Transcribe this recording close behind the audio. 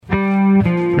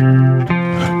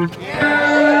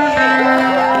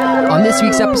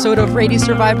episode of Radio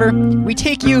Survivor, we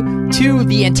take you to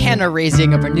the antenna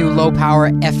raising of a new low-power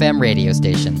FM radio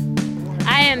station.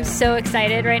 I am so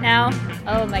excited right now.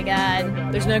 Oh my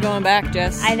god. There's no going back,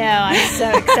 Jess. I know, I'm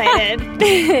so excited.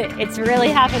 It's really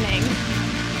happening.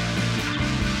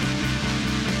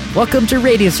 Welcome to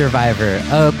Radio Survivor,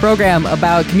 a program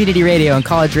about community radio and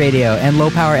college radio and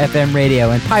low-power FM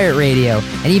radio and pirate radio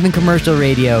and even commercial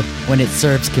radio when it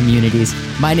serves communities.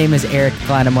 My name is Eric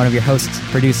Klein. I'm one of your hosts,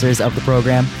 producers of the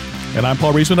program. And I'm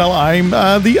Paul Riesmandel. I'm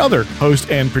the other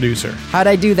host and producer. How'd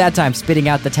I do that time spitting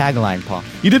out the tagline, Paul?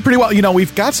 You did pretty well. You know,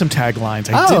 we've got some taglines.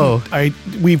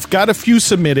 We've got a few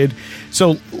submitted.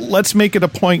 So let's make it a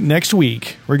point next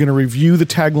week. We're going to review the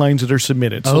taglines that are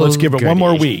submitted. So let's give it one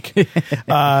more week.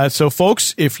 So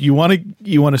folks, if you want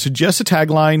to suggest a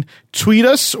tagline, tweet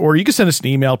us, or you can send us an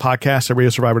email,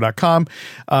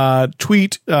 podcast@radiosurvivor.com.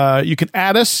 Tweet, you can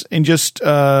add us and just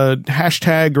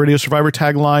hashtag Radio Survivor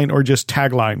tagline or just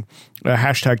tagline,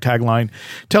 hashtag tagline.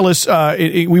 Tell us,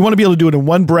 we want to be able to do it in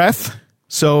one breath.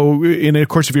 So, and of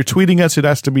course, if you're tweeting us, it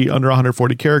has to be under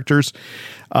 140 characters.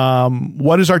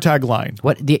 What is our tagline?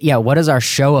 What is our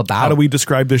show about? How do we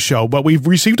describe this show? But we've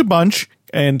received a bunch,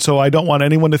 and so I don't want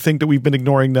anyone to think that we've been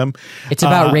ignoring them. It's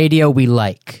about radio we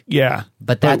like. Yeah.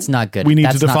 But that's not good. We need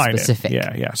that's to define not specific.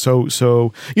 it. Yeah. So sort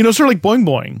of like Boing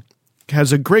Boing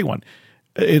has a great one.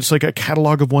 It's like a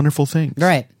catalog of wonderful things.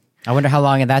 Right. I wonder how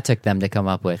long that took them to come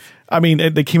up with. I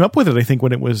mean, they came up with it, I think,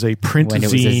 when it was a print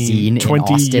zine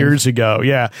 20 years ago.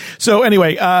 Yeah. So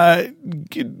anyway,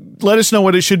 let us know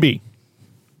what it should be.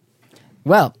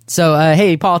 Well, so,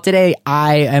 hey, Paul, today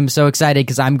I am so excited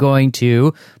because I'm going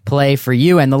to play for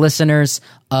you and the listeners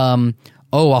a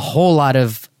whole lot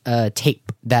of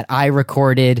tape that I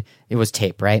recorded. It was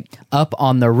tape, right? Up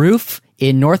on the roof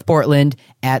in North Portland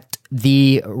at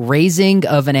the raising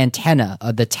of an antenna,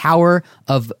 the tower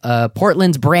of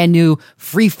Portland's brand new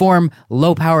freeform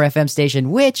low-power FM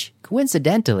station, which,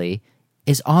 coincidentally,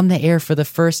 is on the air for the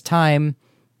first time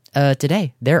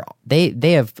today. They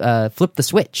have flipped the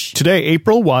switch. Today,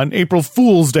 April 1, April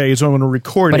Fool's Day is when we're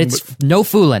recording. But it's no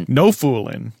fooling. No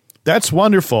fooling. That's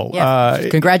wonderful. Yeah.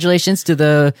 Congratulations to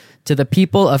the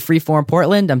people of Freeform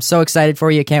Portland. I'm so excited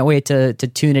for you. Can't wait to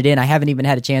tune it in. I haven't even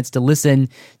had a chance to listen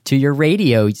to your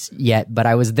radio yet, but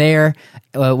I was there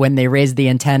when they raised the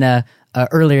antenna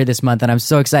earlier this month, and I'm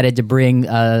so excited to bring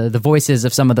the voices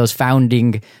of some of those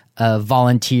founding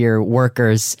volunteer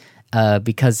workers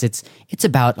because it's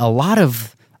about a lot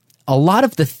of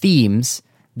the themes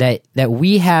that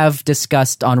we have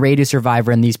discussed on Radio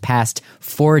Survivor in these past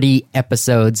 40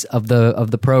 episodes of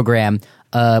the program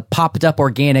popped up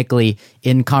organically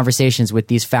in conversations with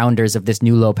these founders of this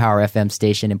new low power FM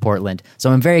station in Portland.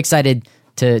 So I'm very excited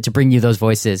to bring you those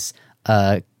voices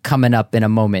coming up in a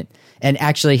moment. And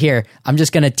actually here, I'm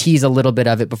just going to tease a little bit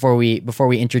of it before we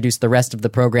introduce the rest of the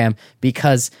program,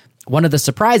 because one of the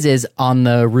surprises on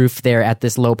the roof there at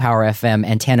this low power FM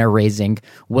antenna raising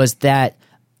was that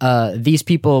these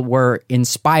people were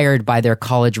inspired by their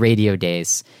college radio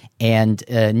days, and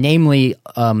namely,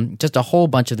 just a whole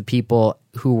bunch of the people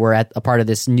who were at a part of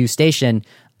this new station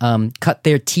cut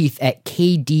their teeth at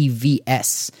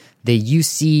KDVS, the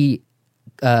UC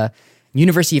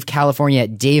University of California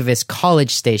at Davis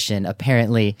college station.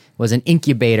 Apparently, was an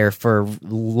incubator for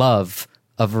love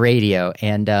of radio.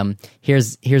 And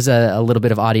here's a little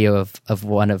bit of audio of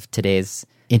one of today's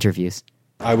interviews.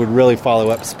 I would really follow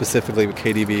up specifically with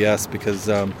KDVS because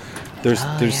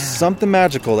there's something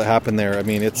magical that happened there. I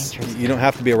mean, you don't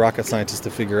have to be a rocket scientist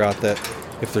to figure out that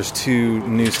if there's two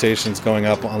new stations going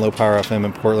up on low power FM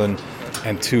in Portland,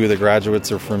 and two of the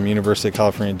graduates are from University of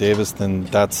California, Davis, then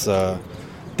that's not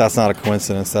a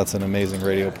coincidence. That's an amazing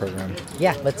radio program.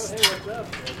 Yeah, let's.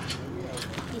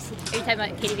 Are you talking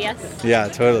about KDVS? Yeah,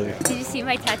 totally. Did you see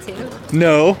my tattoo?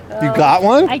 No. You got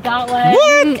one? I got one.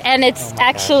 What? And it's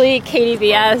actually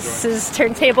KDVS's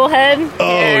turntable head. Oh,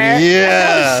 I'll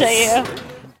yes. show you.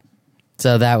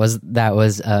 So that was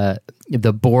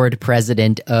the board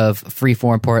president of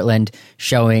Freeform Portland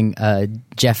showing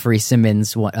Jeffrey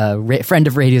Simmons, friend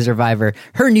of Radio Survivor,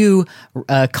 her new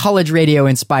college radio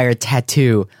inspired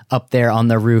tattoo up there on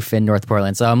the roof in North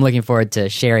Portland. So I'm looking forward to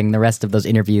sharing the rest of those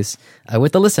interviews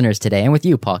with the listeners today and with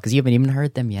you, Paul, because you haven't even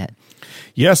heard them yet.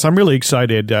 Yes, I'm really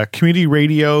excited. Community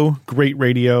radio, great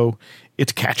radio.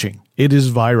 It's catching. It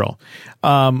is viral.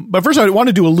 But first, I want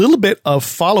to do a little bit of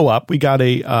follow-up. We got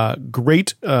a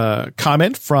great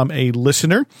comment from a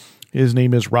listener. His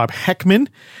name is Rob Heckman,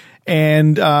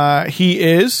 and he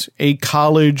is a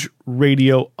college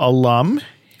radio alum.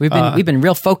 We've been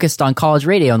real focused on college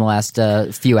radio in the last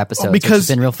few episodes, because which has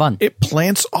been real fun. It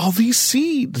plants all these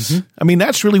seeds. I mean,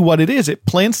 that's really what it is. It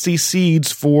plants these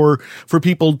seeds for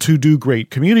people to do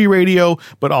great community radio,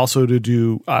 but also to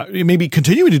do maybe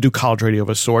continuing to do college radio of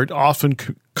a sort, often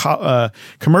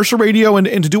commercial radio, and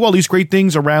to do all these great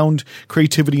things around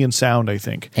creativity and sound, I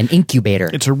think. An incubator.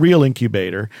 It's a real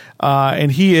incubator.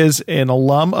 And he is an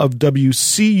alum of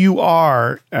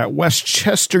WCUR at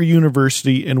Westchester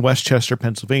University in Westchester,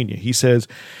 Pennsylvania. He says,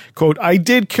 quote, I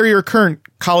did carrier current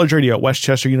college radio at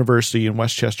Westchester University in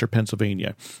Westchester,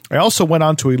 Pennsylvania. I also went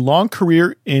on to a long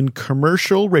career in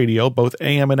commercial radio, both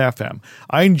AM and FM.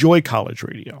 I enjoy college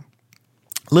radio.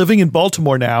 Living in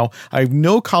Baltimore now, I have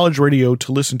no college radio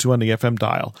to listen to on the FM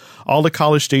dial. All the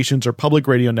college stations are public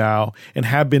radio now and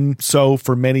have been so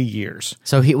for many years.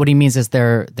 So what he means is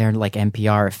they're like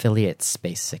NPR affiliates,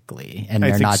 basically, and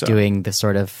they're not doing the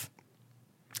sort of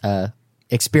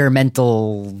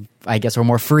experimental, I guess, or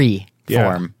more free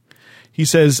form. He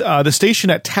says the station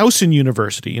at Towson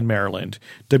University in Maryland,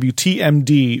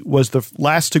 WTMD, was the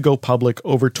last to go public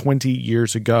over 20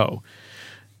 years ago.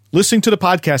 Listening to the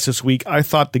podcast this week, I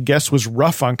thought the guest was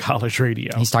rough on college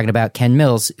radio. He's talking about Ken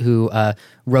Mills, who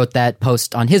wrote that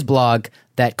post on his blog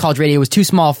that college radio was too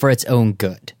small for its own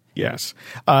good. Yes.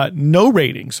 No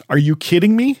ratings. Are you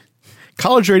kidding me?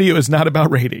 College radio is not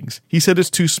about ratings. He said it's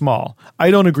too small.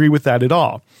 I don't agree with that at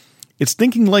all. It's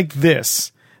thinking like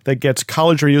this that gets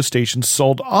college radio stations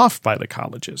sold off by the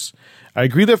colleges. I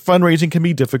agree that fundraising can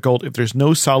be difficult if there's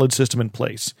no solid system in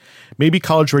place. Maybe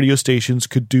college radio stations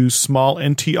could do small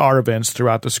NTR events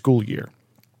throughout the school year,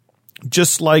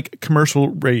 just like commercial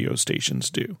radio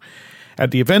stations do.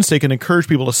 At the events, they can encourage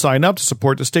people to sign up to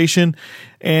support the station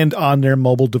and on their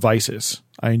mobile devices.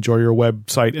 I enjoy your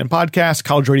website and podcast,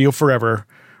 College Radio Forever.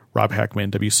 Rob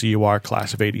Heckman, WCUR,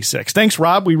 class of 86. Thanks,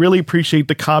 Rob. We really appreciate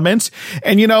the comments.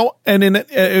 And,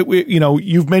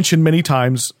 you've mentioned many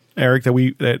times, Eric,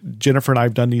 that Jennifer and I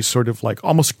have done these sort of like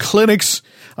almost clinics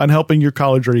on helping your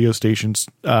college radio stations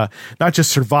not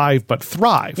just survive, but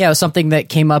thrive. Yeah, it was something that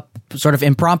came up sort of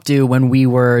impromptu when we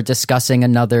were discussing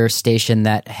another station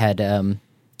that had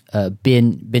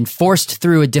been forced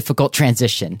through a difficult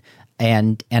transition.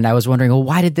 And I was wondering, well,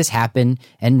 why did this happen?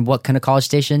 And what can a college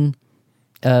station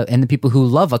and the people who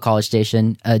love a college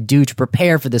station do to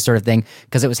prepare for this sort of thing,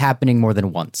 because it was happening more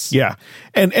than once. Yeah.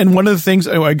 And one of the things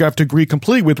I have to agree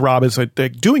completely with Rob is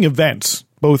that doing events,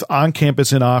 both on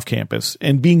campus and off campus,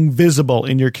 and being visible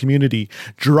in your community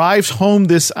drives home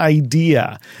this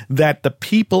idea that the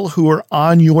people who are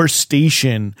on your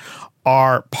station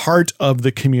are part of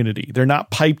the community. They're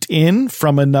not piped in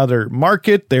from another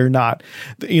market. They're not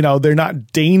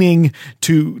deigning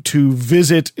to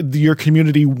visit your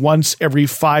community once every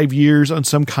 5 years on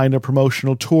some kind of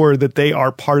promotional tour, that they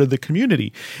are part of the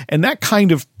community. And that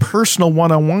kind of personal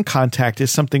one-on-one contact is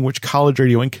something which college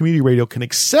radio and community radio can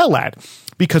excel at,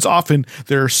 because often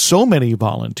there are so many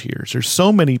volunteers, there's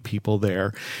so many people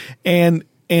there, and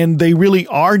they really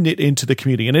are knit into the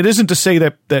community. And it isn't to say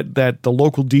that the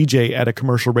local DJ at a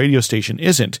commercial radio station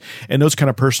isn't. And those kind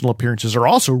of personal appearances are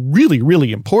also really,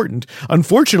 really important.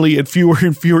 Unfortunately, at fewer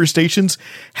and fewer stations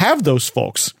have those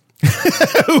folks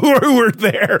who are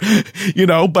there,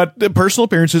 but the personal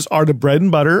appearances are the bread and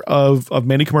butter of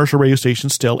many commercial radio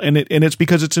stations still. And it's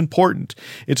because it's important.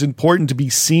 It's important to be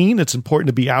seen. It's important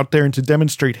to be out there and to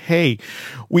demonstrate, hey,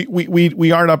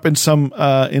 we aren't up in some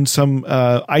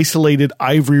isolated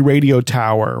ivory radio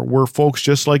tower. We're folks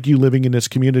just like you living in this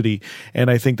community. And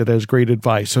I think that is great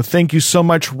advice. So thank you so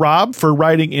much, Rob, for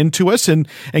writing into us and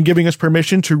giving us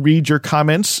permission to read your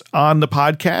comments on the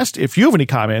podcast. If you have any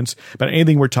comments about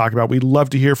anything we're talking about, we'd love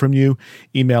to hear from you.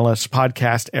 Email us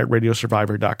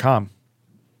podcast@radiosurvivor.com.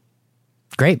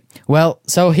 Great. Well,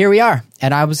 so here we are.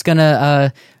 And I was going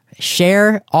to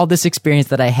share all this experience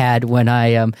that I had when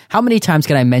I, how many times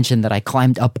can I mention that I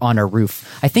climbed up on a roof?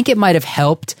 I think it might have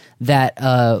helped that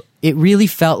it really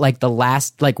felt like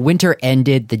winter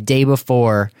ended the day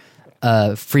before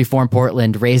Freeform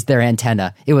Portland raised their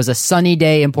antenna. It was a sunny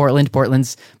day in Portland.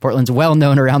 Portland's well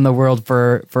known around the world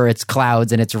for its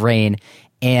clouds and its rain.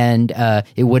 And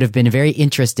it would have been very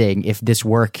interesting if this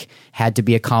work had to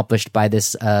be accomplished by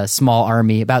this small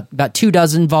army. About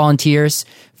 24 volunteers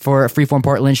for Freeform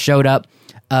Portland showed up.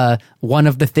 One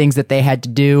of the things that they had to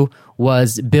do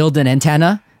was build an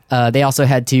antenna. They also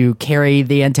had to carry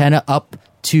the antenna up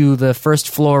to the first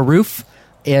floor roof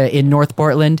in North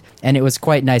Portland, and it was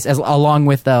quite nice, along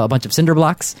with a bunch of cinder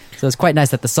blocks. So it was quite nice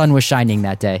that the sun was shining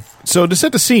that day. So to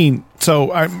set the scene,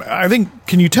 so I think,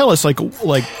 can you tell us like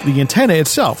the antenna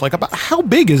itself, like about how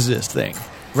big is this thing?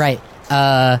 Right.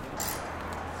 I'm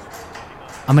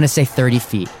going to say 30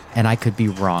 feet. and I could be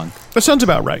wrong. That sounds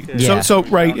about right. Yeah. So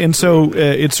right, and so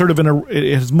it's sort of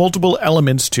it has multiple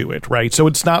elements to it, right? So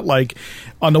it's not like,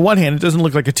 on the one hand, it doesn't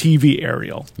look like a TV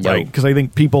aerial, right? Because I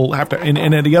think people have to, and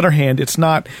on the other hand, it's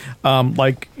not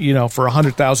like, for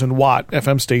 100,000 watt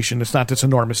FM station, it's not this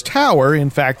enormous tower. In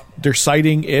fact, they're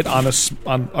siting it on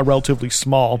a relatively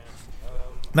small.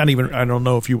 Not even, I don't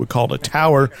know if you would call it a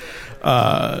tower,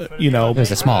 It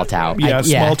was a small tower.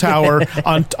 Small tower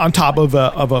on top of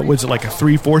a was it like a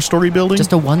 3-4 story building?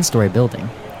 Just a 1-story building.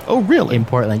 Oh, really? In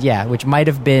Portland, yeah, which might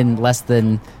have been less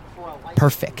than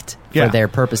perfect for their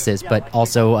purposes, but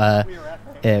also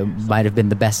it might have been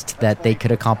the best that they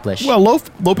could accomplish. Well,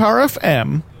 low power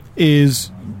FM is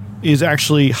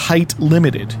actually height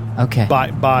limited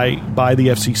by the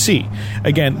FCC.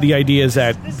 Again, the idea is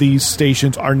that these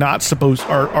stations are supposed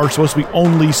to be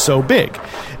only so big.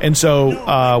 And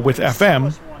so with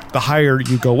FM, the higher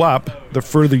you go up, the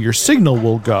further your signal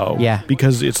will go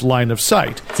because it's line of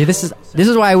sight. See, this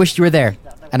is why I wished you were there.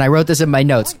 And I wrote this in my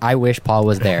notes. I wish Paul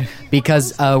was there.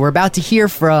 Because we're about to hear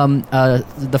from...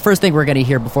 the first thing we're going to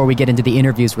hear before we get into the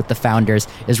interviews with the founders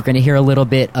is we're going to hear a little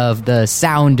bit of the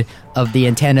sound of the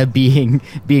antenna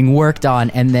being worked on,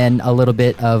 and then a little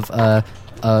bit of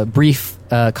brief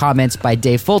comments by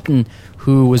Dave Fulton,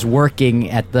 who was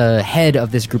working at the head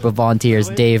of this group of volunteers.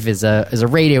 Dave is a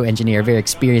radio engineer, a very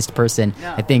experienced person.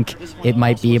 I think it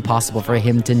might be impossible for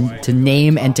him to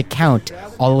name and to count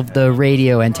all of the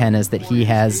radio antennas that he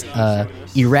has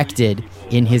erected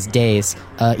in his days.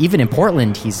 Even in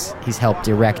Portland, he's helped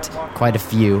erect quite a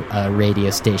few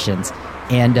radio stations.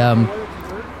 And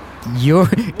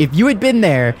if you had been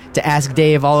there to ask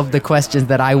Dave all of the questions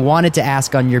that I wanted to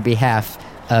ask on your behalf,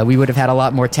 we would have had a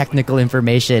lot more technical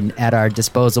information at our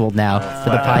disposal now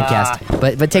for the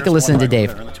podcast. But take a listen to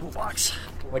Dave.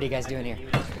 What are you guys doing here?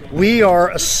 We are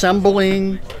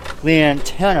assembling the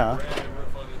antenna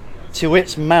to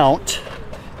its mount,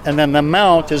 and then the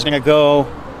mount is going to go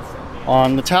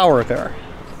on the tower there.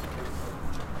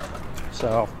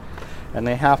 So, and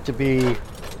they have to be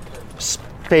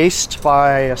spaced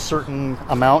by a certain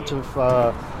amount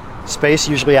of space,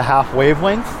 usually a half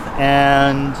wavelength,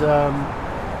 and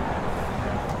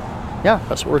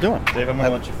that's what we're doing. Dave, I'm gonna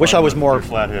let you wish I was more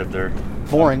flathead there.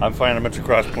 Boring. I'm finding a bunch of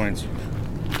cross points.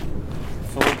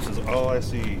 Phillips is all I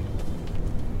see.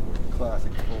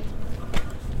 Classic.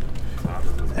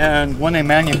 And when they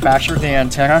manufactured the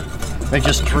antenna, they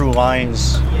just drew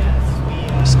lines.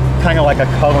 It's kind of like a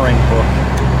coloring book.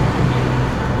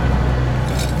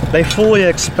 They fully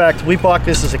expect, we bought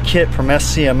this as a kit from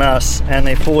SCMS, and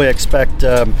they fully expect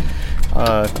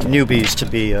newbies to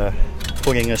be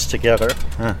putting this together.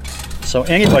 Huh. So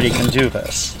anybody can do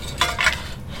this.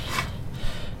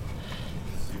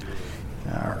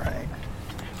 All right.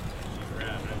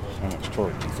 How much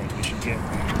torque do you think we should get?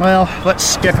 Well, let's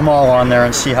stick them all on there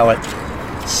and see how it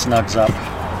snugs up.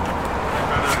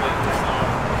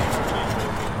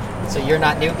 So you're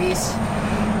not newbies?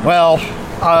 Well,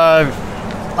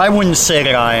 I wouldn't say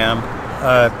that I am.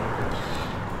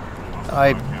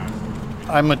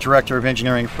 I'm a director of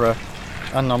engineering for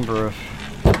a number of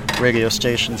radio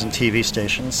stations and TV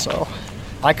stations, so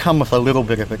I come with a little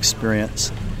bit of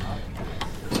experience.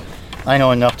 I know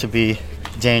enough to be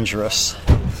dangerous.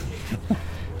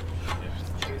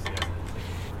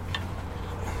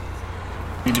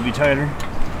 Need to be tighter?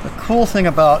 The cool thing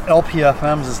about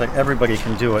LPFMs is that everybody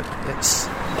can do it.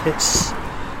 It's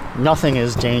nothing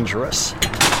is dangerous.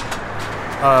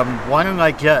 Why don't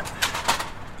I get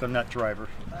the net driver?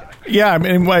 Yeah, I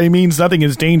mean, it means nothing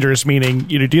is dangerous, meaning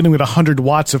you're dealing with 100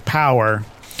 watts of power.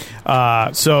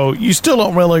 So you still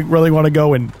don't really want to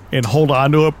go and hold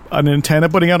on to an antenna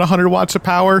putting out 100 watts of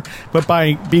power, but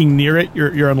by being near it,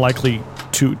 you're unlikely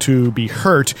to be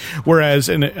hurt. Whereas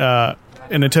an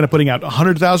antenna putting out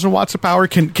 100,000 watts of power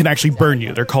can actually burn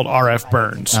you. They're called RF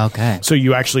burns. Okay. So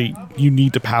you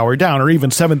need to power down, or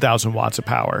even 7,000 watts of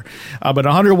power. But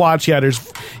 100 watts, there's,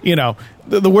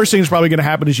 the worst thing that's probably going to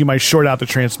happen is you might short out the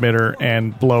transmitter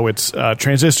and blow its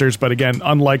transistors. But again,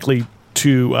 unlikely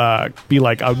to be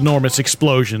like an enormous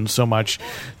explosion so much,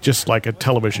 just like a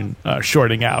television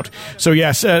shorting out. So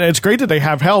yes, it's great that they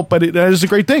have help, but it is a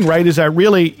great thing, right? Is that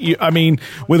really,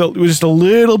 with just a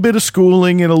little bit of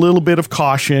schooling and a little bit of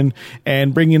caution,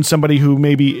 and bring in somebody who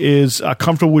maybe is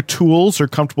comfortable with tools or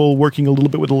comfortable working a little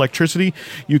bit with electricity,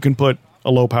 you can put a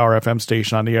low power FM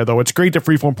station on the air. Though it's great that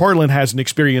Freeform Portland has an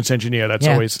experienced engineer. That's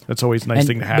always a nice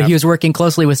thing to have. But he was working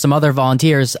closely with some other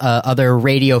volunteers, other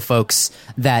radio folks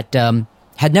that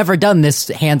had never done this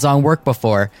hands-on work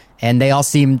before, and they all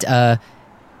seemed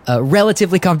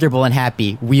relatively comfortable and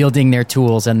happy wielding their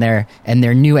tools and their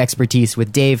new expertise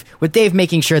with Dave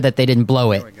making sure that they didn't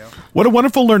blow it. What a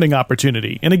wonderful learning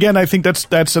opportunity. And again, I think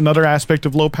that's another aspect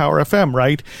of Low Power FM,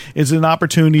 right? Is an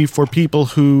opportunity for people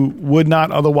who would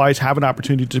not otherwise have an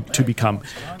opportunity to become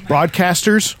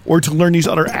broadcasters or to learn these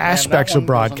other aspects of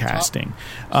broadcasting.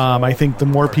 I think the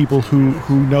more people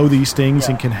who know these things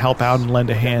and can help out and lend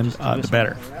a hand, the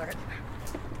better.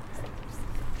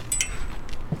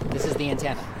 This is the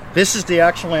antenna. This is the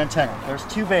actual antenna. There's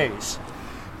two bays.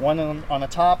 One on the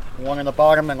top, one on the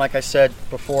bottom, and like I said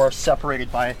before,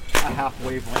 separated by a half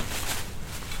wavelength.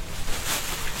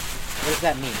 What does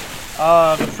that mean?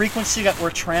 The frequency that we're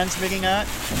transmitting at,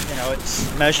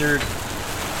 it's measured.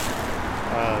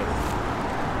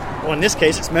 Well, in this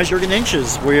case, it's measured in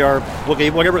inches. We are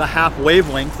looking whatever the half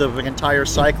wavelength of an entire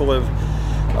cycle of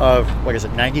what is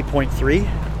it,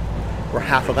 90.3? We're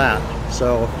half of that.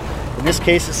 So in this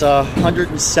case, it's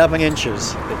 107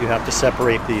 inches that you have to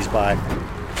separate these by,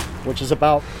 which is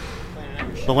about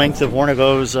the length of one of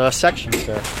those sections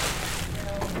there.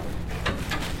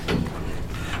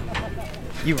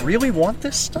 You really want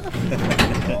this stuff?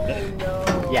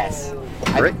 Yes.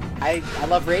 Great. I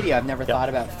love radio. I've never thought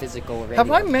about physical radio. Have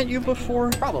I met you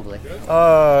before? Probably.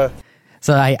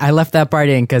 So I left that part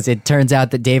in because it turns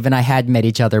out that Dave and I had met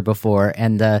each other before,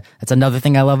 and that's another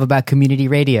thing I love about community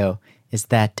radio is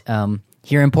that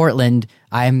here in Portland,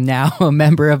 I'm now a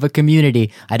member of a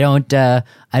community. I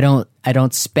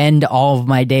don't spend all of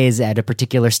my days at a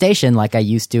particular station like I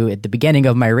used to at the beginning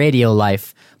of my radio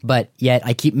life, but yet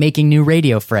I keep making new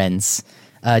radio friends.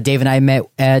 Dave and I met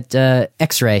at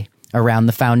X-Ray around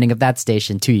the founding of that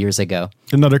station 2 years ago.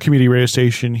 Another community radio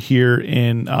station here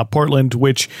in Portland,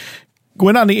 which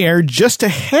went on the air just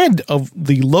ahead of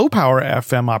the Low Power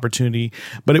FM opportunity,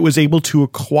 but it was able to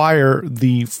acquire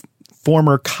the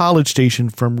former college station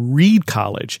from Reed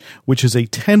College, which is a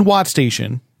 10-watt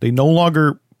station. They no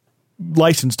longer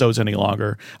license those any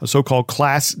longer, a so-called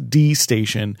Class D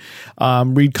station.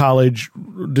 Reed College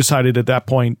decided at that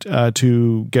point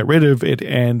to get rid of it,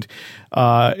 and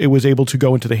it was able to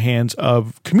go into the hands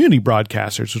of community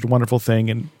broadcasters, which is a wonderful thing,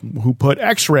 and who put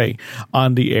X-Ray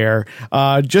on the air.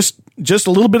 Just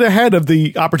a little bit ahead of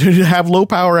the opportunity to have Low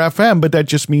Power FM, but that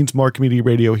just means more community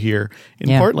radio here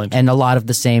in Portland. And a lot of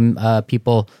the same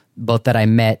people, both that I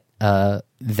met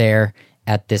there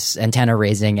at this antenna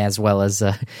raising as well as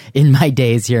in my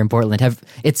days here in Portland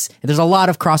there's a lot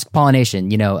of cross-pollination.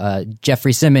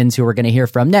 Jeffrey Simmons, who we're going to hear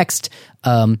from next,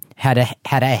 had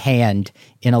a hand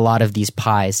in a lot of these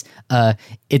pies.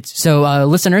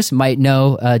 Listeners might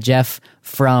know Jeff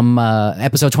from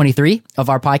episode 23 of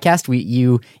our podcast.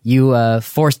 You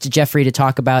forced Jeffrey to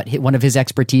talk about one of his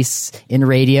expertise in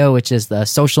radio, which is the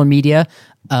social media.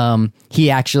 He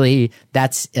actually,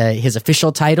 that's his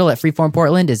official title at Freeform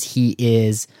Portland, he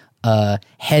is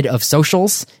head of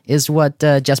socials, is what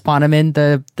Jess Poneman,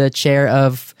 the chair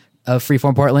of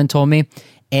Freeform Portland, told me.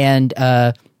 And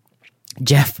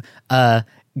Jeff,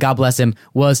 God bless him,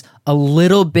 was a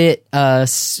little bit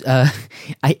I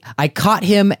caught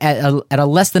him at a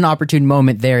less than opportune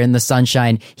moment there in the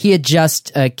sunshine. He had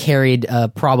just carried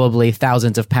probably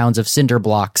thousands of pounds of cinder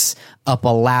blocks up a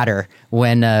ladder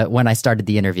when I started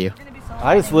the interview.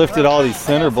 I just lifted all these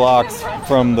cinder blocks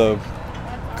from the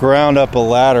ground up a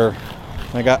ladder.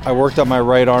 I worked up my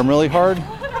right arm really hard.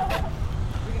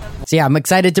 So yeah, I'm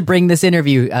excited to bring this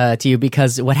interview to you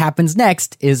because what happens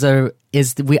next is I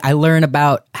learn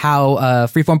about how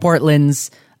Freeform Portland's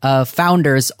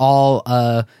founders all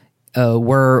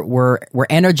were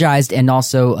energized and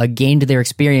also gained their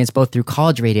experience both through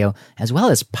college radio as well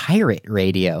as pirate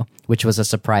radio, which was a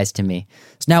surprise to me.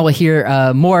 So now we'll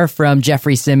hear more from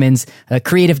Jeffrey Simmons,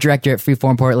 creative director at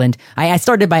Freeform Portland. I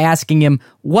started by asking him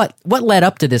what led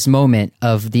up to this moment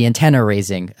of the antenna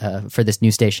raising for this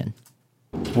new station.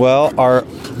 Well, our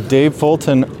Dave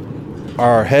Fulton,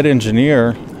 our head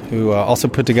engineer, who also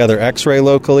put together X-Ray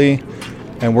locally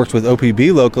and worked with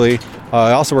OPB locally,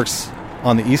 also works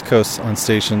on the East Coast on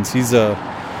stations. He's a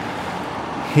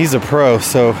pro,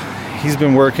 so he's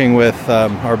been working with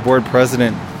our board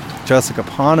president, Jessica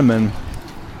Poneman,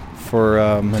 for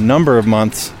a number of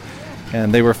months,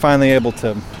 and they were finally able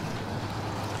to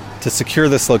secure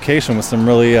this location with some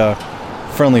really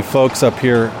friendly folks up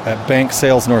here at Bank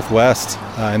Sales Northwest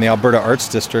in the Alberta Arts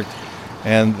District.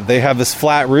 And they have this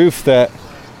flat roof that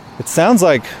it sounds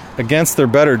like, against their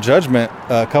better judgment,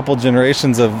 a couple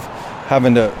generations of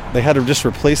they had to just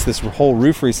replace this whole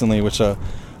roof recently, which a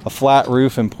flat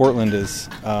roof in Portland is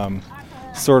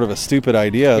sort of a stupid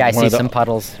idea. Yeah, I see some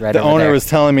puddles right over there. The owner was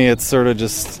telling me it's sort of they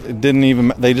just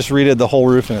redid the whole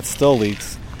roof and it still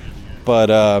leaks.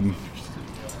 But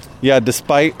yeah,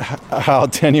 despite how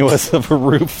tenuous of a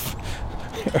roof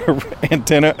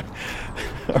antenna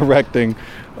erecting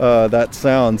that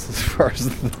sounds, as far as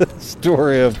the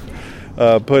story of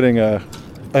putting an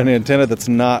antenna that's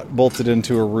not bolted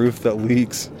into a roof that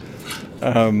leaks,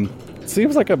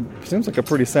 seems like a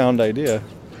pretty sound idea.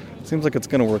 Seems like it's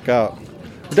going to work out.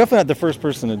 We're definitely not the first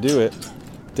person to do it.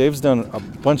 Dave's done a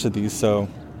bunch of these, so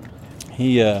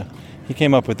he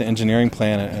came up with the engineering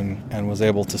plan and was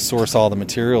able to source all the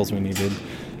materials we needed.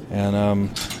 And I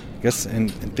guess in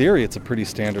theory, it's a pretty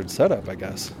standard setup, I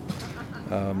guess.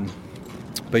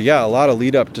 But yeah, a lot of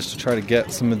lead up just to try to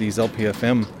get some of these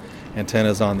LPFM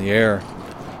antennas on the air,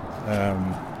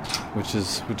 which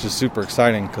is super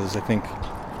exciting because I think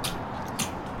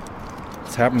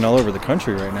it's happening all over the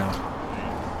country right now.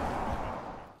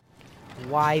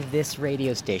 Why this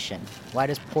radio station? Why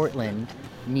does Portland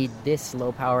need this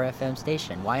low power FM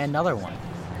station? Why another one?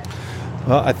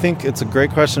 Well, I think it's a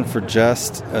great question for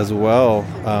Jest as well.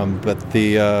 But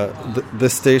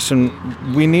this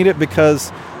station, we need it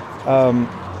because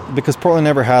Portland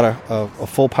never had a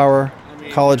full power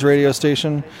college radio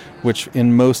station, which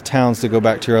in most towns, to go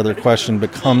back to your other question,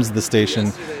 becomes the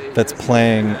station that's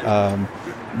playing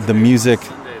the music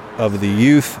of the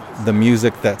youth, the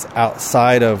music that's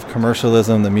outside of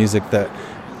commercialism, the music that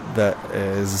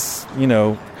is,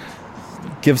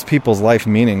 gives people's life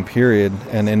meaning, period.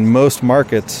 And in most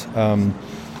markets,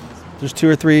 there's 2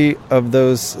 or 3 of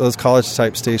those college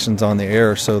type stations on the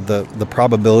air, so the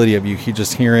probability of you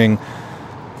just hearing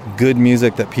good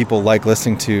music that people like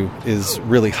listening to is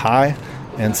really high.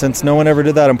 And since no one ever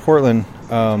did that in Portland,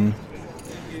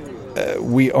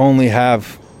 we only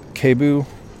have KBOO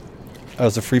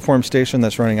as a freeform station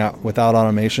that's running out without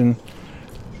automation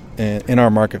in our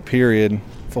market, period.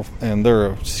 And they're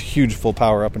a huge full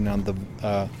power up and down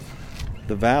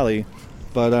the valley.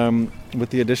 But with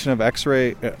the addition of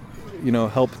X-Ray,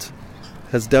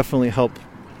 has definitely helped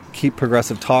keep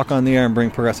Progressive Talk on the air and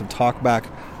bring Progressive Talk back,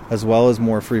 as well as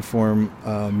more freeform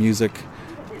music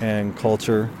and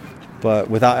culture. But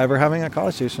without ever having a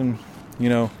college station,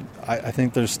 I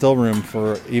think there's still room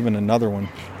for even another one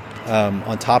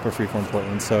on top of freeform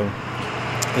Portland. So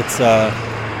it's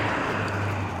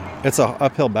an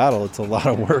uphill battle. It's a lot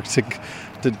of work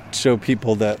to show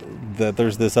people that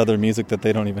there's this other music that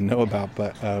they don't even know about.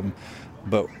 But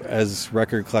as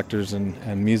record collectors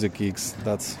and music geeks,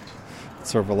 that's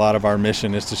sort of a lot of our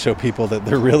mission, is to show people that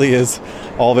there really is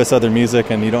all this other music,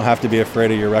 and you don't have to be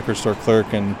afraid of your record store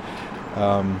clerk. And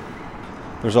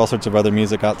there's all sorts of other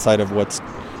music outside of what's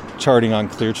charting on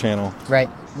Clear Channel. Right.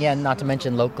 Yeah, not to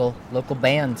mention local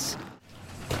bands.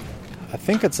 I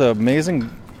think it's an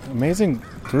amazing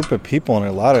group of people and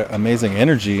a lot of amazing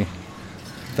energy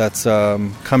that's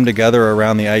come together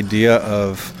around the idea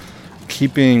of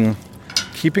keeping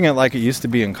it like it used to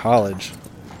be in college.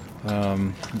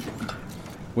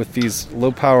 With these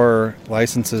low power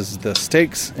licenses, the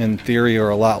stakes in theory are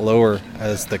a lot lower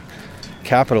as the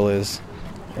capital is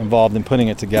involved in putting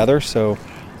it together. So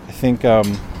I think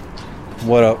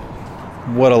what a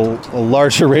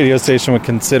larger radio station would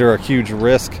consider a huge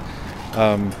risk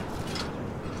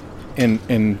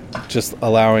in just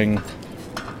allowing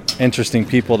interesting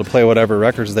people to play whatever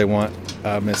records they want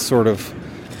is sort of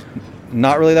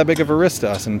not really that big of a risk to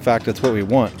us. In fact, it's what we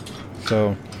want.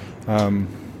 So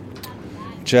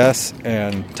Jess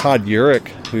and Todd Urich,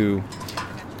 who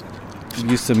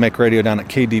used to make radio down at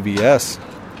KDVS,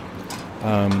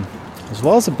 as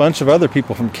well as a bunch of other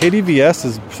people from KDVS,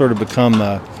 has sort of become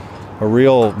a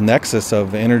real nexus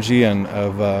of energy and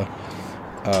of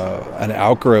an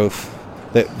outgrowth.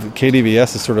 That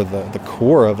KDVS is sort of the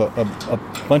core of a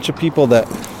bunch of people that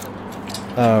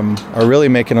are really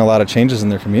making a lot of changes in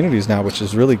their communities now, which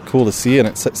is really cool to see, and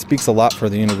it speaks a lot for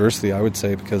the university, I would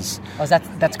say, because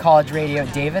that's college radio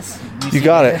at Davis. You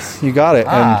got it.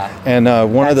 And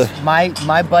one of the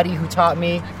my buddy who taught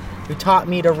me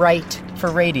to write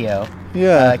for radio.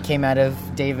 Came out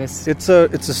of Davis. It's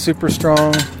a super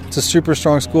strong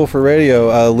school for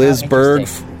radio. Liz Berg,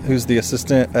 who's the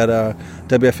assistant at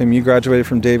WFMU, graduated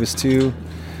from Davis too.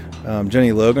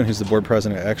 Jenny Logan, who's the board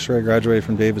president at X-Ray, graduated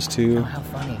from Davis too. Oh, how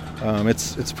funny!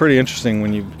 It's pretty interesting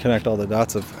when you connect all the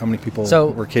dots of how many people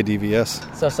were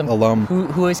KDVS alum.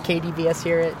 Who is KDVS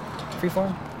here at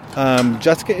Freeform?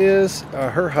 Jessica is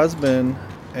her husband,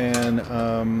 and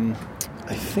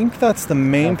I think that's the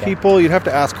main people. You'd have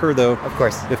to ask her, though. Of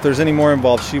course. If there's any more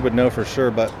involved, she would know for sure.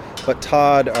 But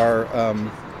Todd,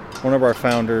 one of our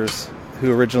founders,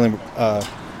 who originally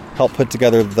helped put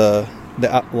together the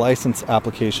license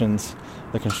applications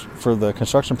for the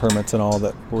construction permits and all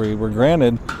that we were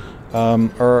granted,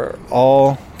 are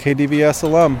all KDVS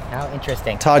alum. How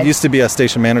interesting. Todd used to be a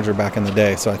station manager back in the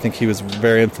day, so I think he was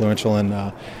very influential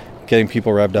in getting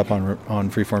people revved up on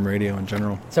freeform radio in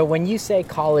general. So when you say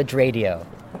college radio,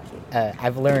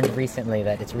 I've learned recently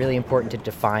that it's really important to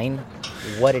define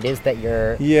what it is that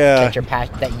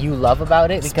that you love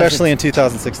about it, because especially in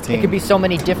 2016. It could be so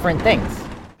many different things.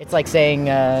 It's like saying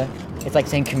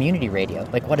community radio.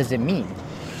 Like, what does it mean?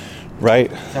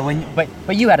 Right. So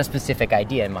but you had a specific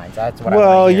idea in mind. So that's what I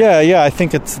want to hear. Yeah. I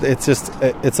think it's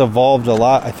evolved a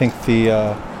lot. I think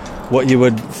what you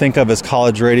would think of as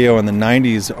college radio in the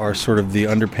 90s are sort of the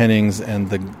underpinnings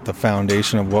and the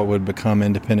foundation of what would become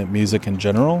independent music in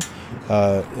general.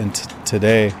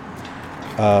 Today,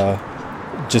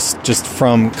 just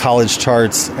from college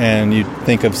charts, and you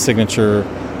think of signature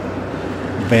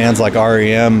bands like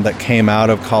REM that came out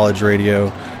of college radio.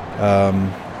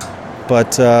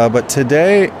 But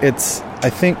today, I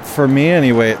think for me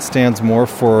anyway, it stands more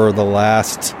for the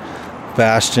last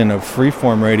bastion of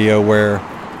freeform radio, where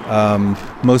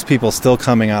most people still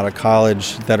coming out of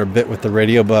college that are bit with the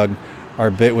radio bug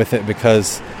are bit with it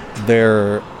because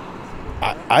they're,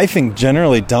 I think,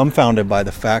 generally dumbfounded by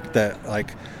the fact that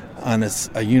like on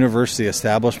a university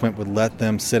establishment would let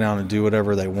them sit down and do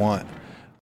whatever they want.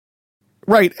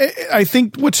 Right. I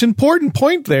think what's important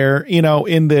point there,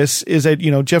 in this is that,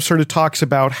 Jeff sort of talks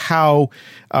about how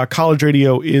college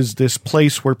radio is this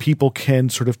place where people can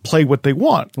sort of play what they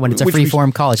want. When it's a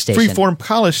freeform college station. Freeform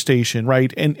college station,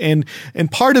 right? And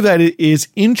part of that is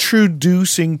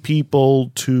introducing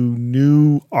people to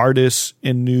new artists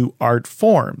and new art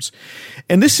forms.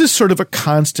 And this is sort of a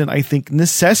constant, I think,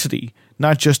 necessity,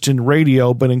 not just in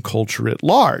radio, but in culture at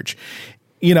large.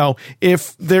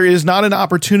 If there is not an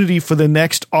opportunity for the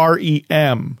next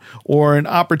REM or an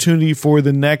opportunity for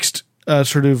the next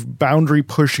sort of boundary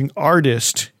pushing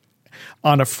artist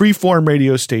on a freeform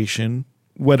radio station,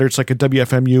 whether it's like a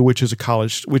WFMU, which is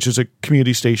a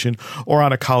community station, or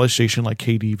on a college station like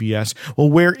KDVS, well,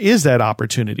 where is that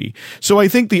opportunity? So I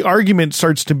think the argument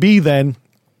starts to be then,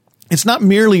 it's not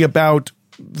merely about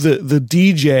the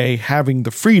DJ having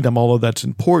the freedom, although that's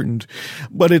important,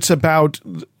 but it's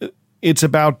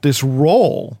about this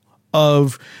role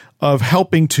of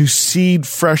helping to seed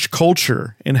fresh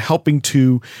culture and helping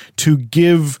to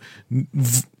give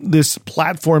this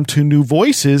platform to new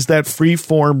voices. That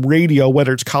freeform radio,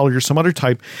 whether it's college or some other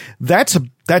type, that's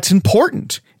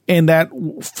important. And that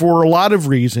for a lot of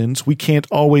reasons, we can't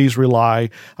always rely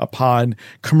upon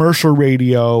commercial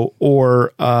radio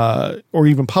or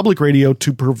even public radio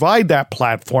to provide that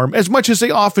platform, as much as they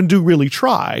often do really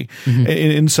try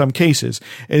in some cases.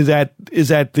 Is that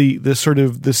the sort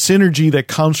of the synergy that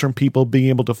comes from people being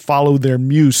able to follow their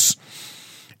muse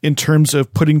in terms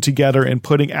of putting together and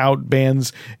putting out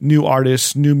bands, new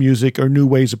artists, new music, or new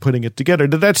ways of putting it together.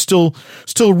 That's still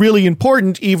really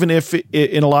important, even if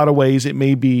in a lot of ways it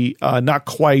may be not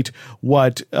quite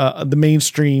what the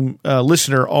mainstream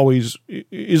listener always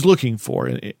is looking for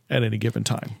at any given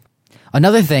time.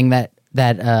 Another thing that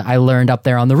I learned up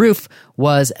there on the roof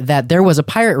was that there was a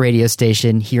pirate radio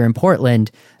station here in Portland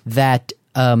that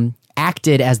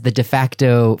acted as the de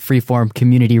facto freeform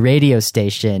community radio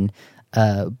station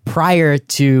prior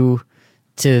to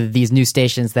these new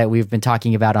stations that we've been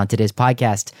talking about on today's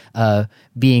podcast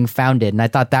being founded. And I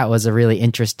thought that was a really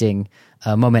interesting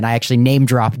moment. I actually name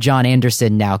drop John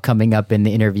Anderson now coming up in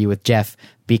the interview with Jeff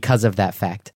because of that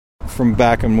fact. From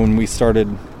back when we started,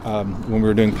 when we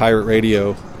were doing pirate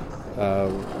radio,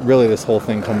 really this whole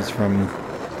thing comes from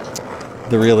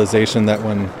the realization that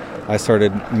when I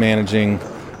started managing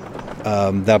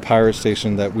that pirate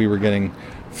station, that we were getting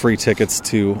free tickets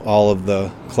to all of the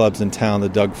clubs in town, the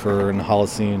Doug Fir and the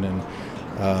Holocene, and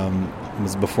it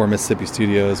was before Mississippi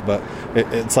Studios, but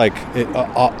it's like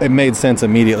it made sense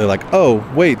immediately, like, oh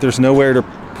wait, there's nowhere to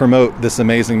promote this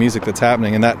amazing music that's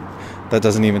happening. And that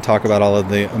doesn't even talk about all of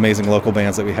the amazing local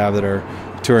bands that we have that are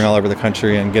touring all over the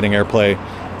country and getting airplay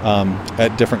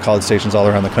at different college stations all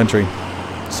around the country.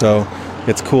 So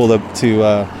it's cool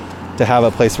to have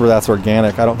a place where that's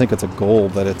organic. I don't think it's a goal,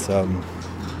 but it's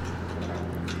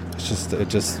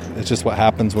just what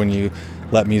happens when you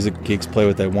let music geeks play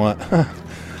what they want.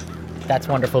 That's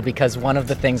wonderful, because one of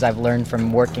the things I've learned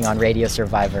from working on Radio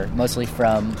Survivor, mostly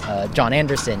from John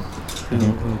Anderson,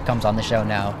 who comes on the show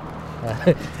now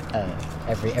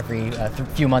every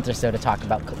few months or so to talk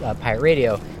about pirate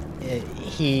radio,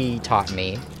 he taught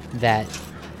me that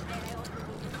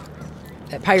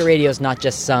pirate radio is not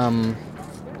just some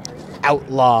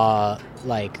outlaw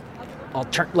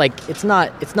it's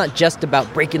not just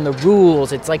about breaking the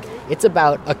rules. It's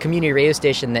about a community radio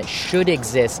station that should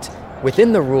exist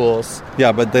within the rules.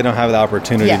 Yeah, but they don't have the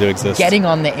opportunity to exist. Getting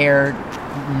on the air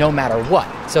no matter what.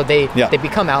 So they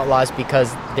become outlaws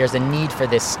because there's a need for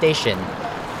this station.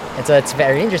 And so it's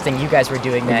very interesting. You guys were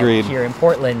doing that here in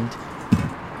Portland.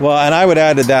 Well, and I would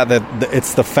add to that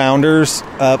it's the founders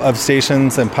of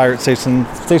stations and pirate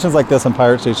stations like this and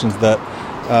pirate stations that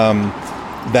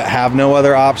have no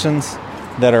other options,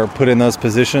 that are put in those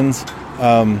positions.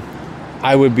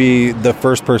 I would be the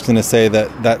first person to say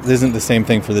that isn't the same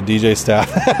thing for the DJ staff.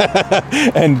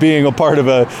 And being a part of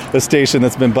a station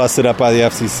that's been busted up by the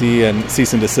FCC and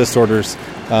cease and desist orders,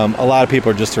 a lot of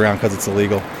people are just around because it's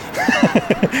illegal.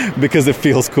 Because it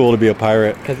feels cool to be a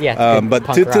pirate.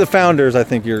 But to the founders, I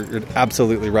think you're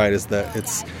absolutely right, is that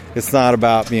it's not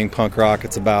about being punk rock.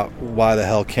 It's about why the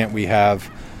hell can't we have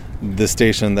the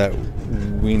station that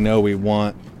we know we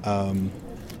want.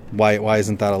 Why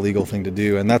isn't that a legal thing to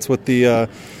do? And that's what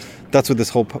this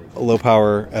whole Low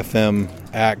Power FM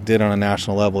Act did on a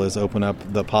national level, is open up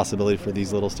the possibility for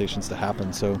these little stations to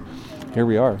happen. So here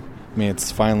we are. I mean,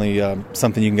 it's finally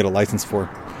something you can get a license for.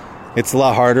 It's a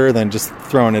lot harder than just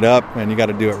throwing it up, and you got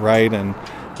to do it right. And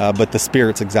but the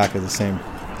spirit's exactly the same.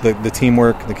 The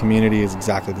teamwork, the community is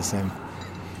exactly the same.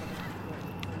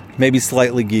 Maybe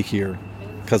slightly geekier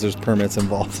because there's permits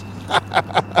involved.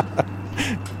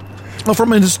 Well,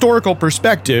 from an historical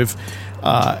perspective,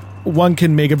 one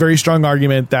can make a very strong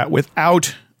argument that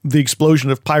without the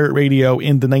explosion of pirate radio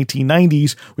in the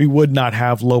 1990s, we would not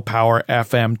have low power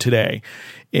FM today.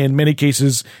 In many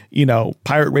cases,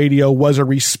 pirate radio was a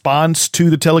response to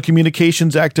the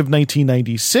Telecommunications Act of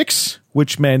 1996,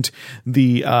 which meant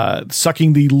the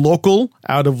sucking the local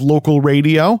out of local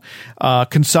radio,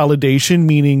 consolidation,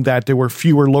 meaning that there were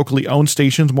fewer locally owned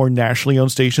stations, more nationally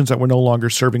owned stations that were no longer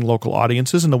serving local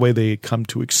audiences in the way they had come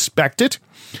to expect it.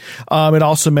 It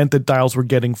also meant that dials were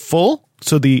getting full.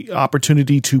 So the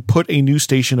opportunity to put a new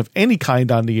station of any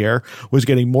kind on the air was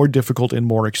getting more difficult and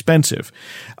more expensive.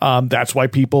 That's why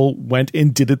people went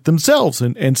and did it themselves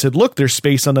and said, look, there's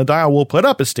space on the dial. We'll put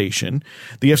up a station.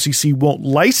 The FCC won't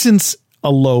license a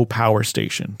low power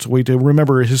station. So we to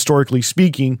remember, historically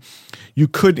speaking, you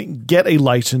couldn't get a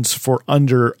license for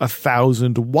under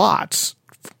 1,000 watts.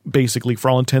 Basically, for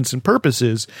all intents and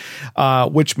purposes,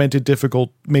 which made it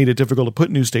difficult to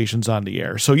put new stations on the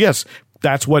air. So yes,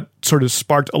 that's what sort of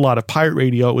sparked a lot of pirate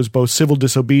radio. It was both civil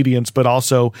disobedience, but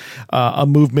also a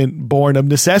movement born of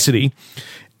necessity.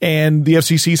 And the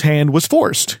FCC's hand was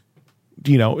forced.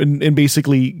 And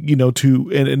basically,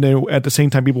 and at the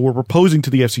same time, people were proposing to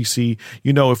the FCC,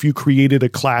 if you created a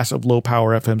class of low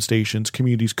power FM stations,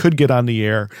 communities could get on the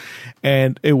air,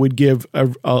 and it would give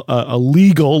a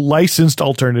legal licensed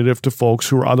alternative to folks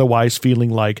who are otherwise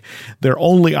feeling like their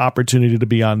only opportunity to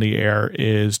be on the air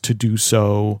is to do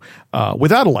so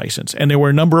without a license. And there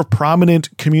were a number of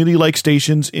prominent community-like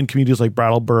stations in communities like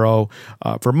Brattleboro,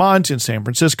 Vermont, in San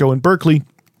Francisco, and Berkeley,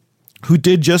 who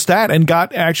did just that and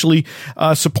got actually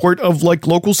support of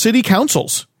local city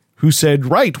councils who said,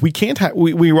 right, we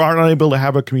are unable to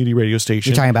have a community radio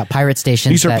station. You're talking about pirate stations.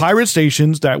 These are pirate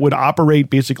stations that would operate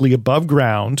basically above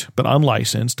ground, but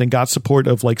unlicensed, and got support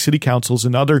of city councils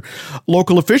and other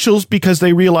local officials because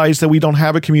they realized that we don't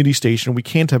have a community station. We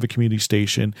can't have a community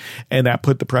station. And that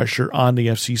put the pressure on the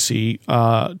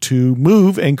FCC to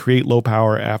move and create low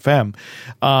power FM.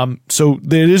 So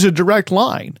there is a direct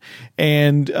line.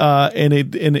 And I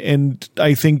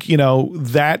think,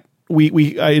 that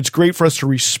it's great for us to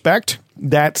respect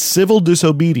that civil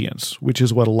disobedience, which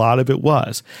is what a lot of it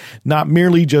was. Not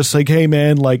merely just hey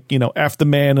man, F the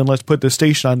man and let's put the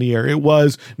station on the air. It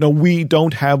was, no, we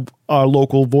don't have our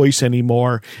local voice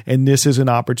anymore, and this is an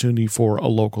opportunity for a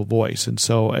local voice. And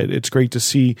so it's great to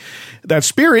see that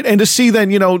spirit and to see then,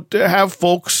 to have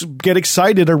folks get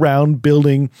excited around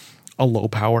building a low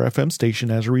power FM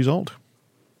station as a result.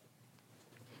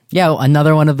 Yeah,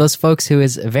 another one of those folks who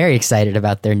is very excited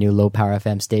about their new low power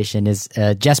FM station is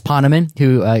Jess Poneman,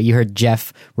 who you heard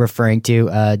Jeff referring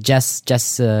to.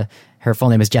 Jess, her full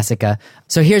name is Jessica.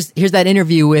 So here's that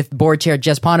interview with board chair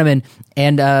Jess Poneman,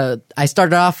 and I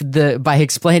started off by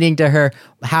explaining to her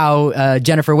how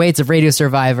Jennifer Waits of Radio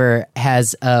Survivor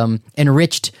has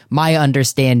enriched my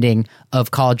understanding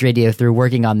of college radio through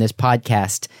working on this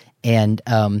podcast, and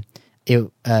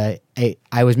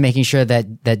I was making sure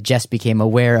that Jess became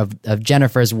aware of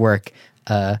Jennifer's work,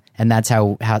 and that's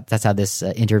how this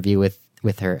interview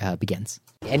with her begins.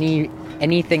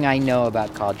 Anything I know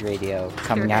about college radio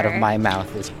coming out of my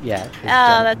mouth is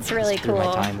that's really cool.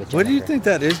 What do you think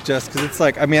that is, Jess? Because it's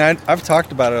I've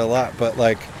talked about it a lot, but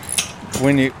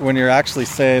when you're actually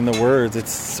saying the words,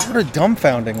 it's sort of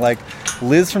dumbfounding.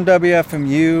 Liz from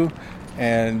WFMU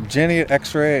and Jenny at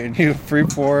X-Ray and you at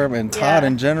Freeform and Todd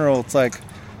in general. It's like,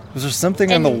 was there something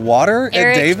in the water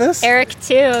at Davis? Eric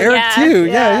too.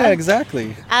 Yeah,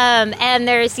 exactly. And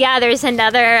there's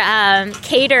another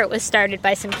Cater was started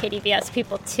by some KDVS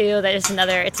people too. It's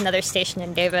another station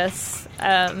in Davis.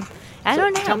 I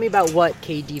don't know. Tell me about what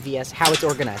KDVS, how it's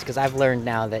organized, because I've learned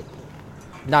now that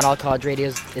not all college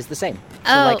radios is the same.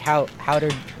 So like how do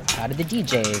the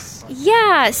DJs?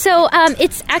 Yeah, so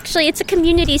it's a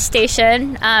community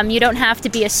station. You don't have to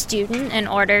be a student in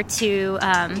order to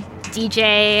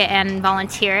DJ and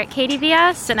volunteer at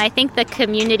KDVS, and I think the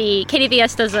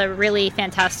KDVS does a really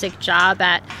fantastic job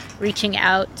at reaching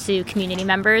out to community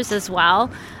members as well.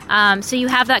 So you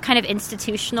have that kind of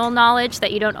institutional knowledge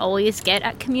that you don't always get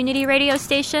at community radio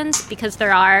stations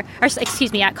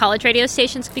at college radio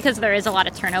stations, because there is a lot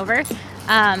of turnover,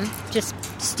 just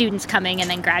students coming and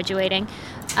then graduating.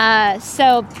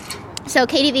 So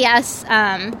KDVS,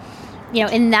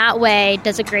 in that way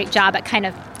does a great job at kind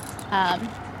of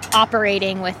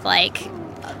operating with like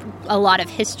a lot of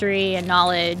history and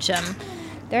knowledge.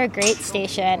 They're a great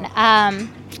station.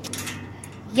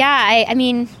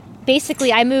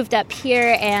 Basically, I moved up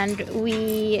here, and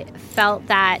we felt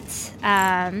that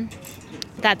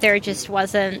there just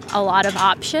wasn't a lot of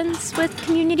options with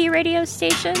community radio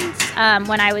stations.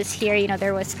 When I was here,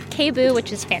 there was KBOO,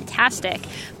 which is fantastic,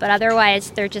 but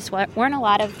otherwise there just weren't a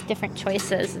lot of different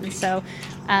choices. And so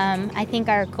I think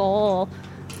our goal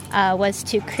was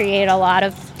to create a lot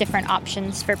of different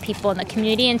options for people in the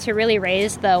community and to really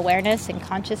raise the awareness and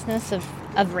consciousness of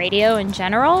radio in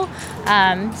general.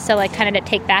 So like kind of to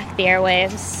take back the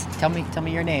airwaves. Tell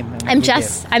me your name. I'm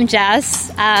Jess.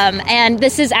 And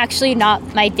this is actually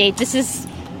not my date.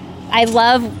 I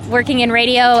love working in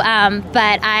radio,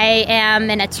 but I am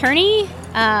an attorney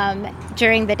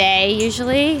during the day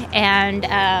usually, and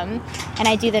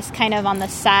I do this kind of on the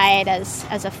side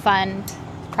as a fun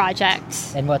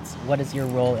project. And what is your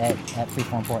role at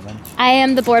Freeform Portland? I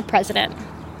am the board president.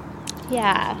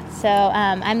 Yeah, so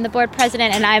I'm the board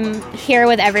president, and I'm here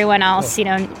with everyone else,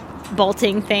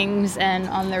 bolting things and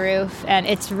on the roof. And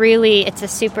it's a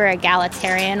super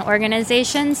egalitarian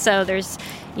organization. So there's,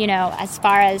 as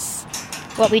far as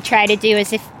what we try to do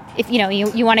is if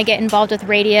you want to get involved with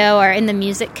radio or in the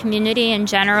music community in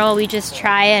general, we just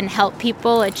try and help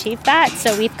people achieve that.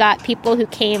 So we've got people who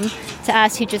came to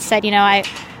us who just said,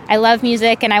 I love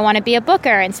music and I want to be a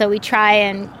booker. And so we try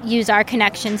and use our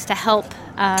connections to help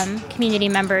community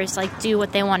members do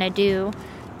what they want to do.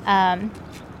 And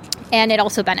it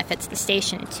also benefits the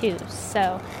station too.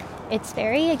 So it's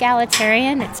very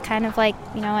egalitarian. It's kind of like,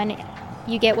 and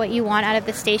you get what you want out of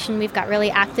the station. We've got really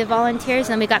active volunteers,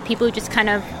 and we've got people who just kind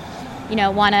of,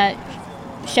 want to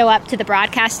show up to the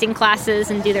broadcasting classes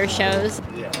and do their shows.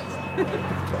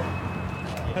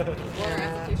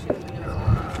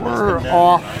 We're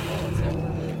off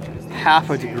half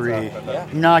a degree.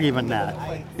 Not even that.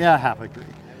 Yeah, half a degree.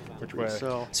 Which way?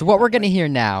 So what we're going to hear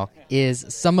now is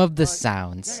some of the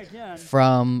sounds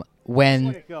from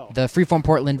when the Freeform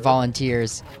Portland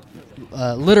volunteers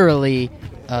literally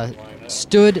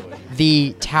stood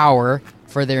the tower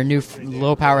for their new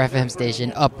low-power FM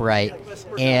station upright,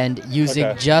 and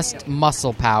using just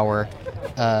muscle power,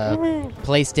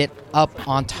 placed it up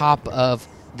on top of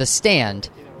the stand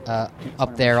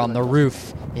up there on the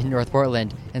roof in North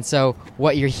Portland. And so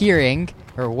what you're hearing,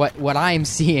 or what I'm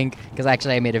seeing, because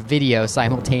actually I made a video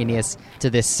simultaneous to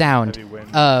this sound,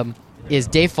 is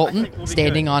Dave Fulton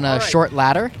standing on a short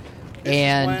ladder,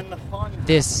 and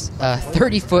this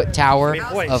 30-foot tower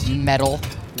of metal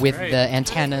with the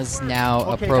antennas now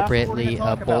appropriately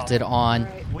bolted on,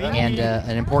 and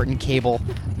an important cable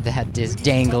that is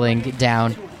dangling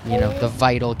down, the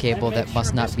vital cable that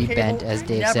must not be bent, as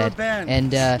Dave said.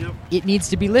 And it needs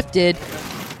to be lifted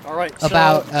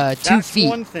about 2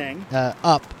 feet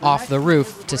up off the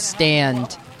roof to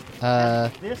stand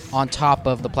on top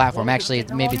of the platform. Actually,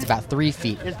 maybe it's about 3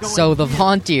 feet. So the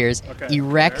volunteers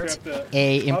erect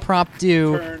a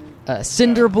impromptu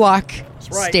cinder block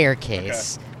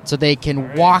staircase so they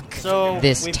can walk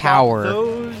this tower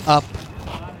up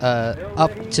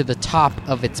to the top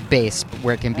of its base,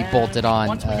 where it can be bolted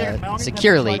on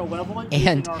securely.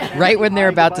 And right when they're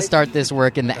about to start this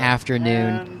work in the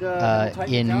afternoon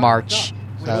in March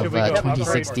of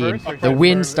 2016, the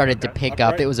wind started to pick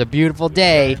up. It was a beautiful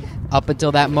day up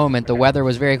until that moment. The weather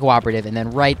was very cooperative, and then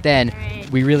right then,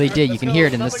 we really did. You can hear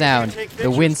it in the sound.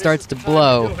 The wind starts to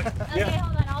blow. Okay,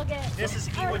 hold on, I'll get...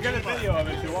 We'll get a video of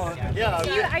it if you want.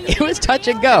 It was touch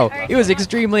and go. It was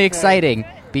extremely exciting,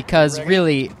 because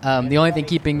really, the only thing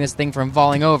keeping this thing from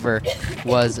falling over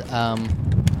was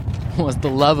was the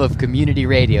love of community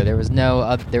radio. There was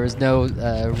no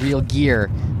real gear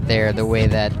there. The way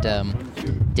that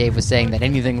Dave was saying that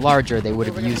anything larger, they would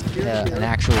have used an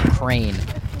actual crane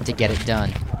to get it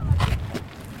done.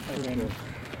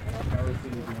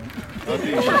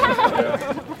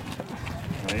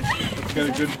 It's got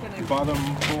a good bottom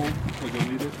hold. Like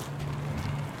you'll need it.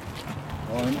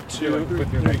 1, 2,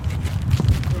 3.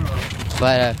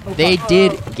 But they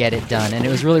did get it done, and it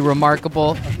was really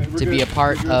remarkable to be a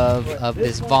part of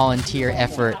this volunteer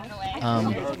effort,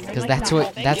 because that's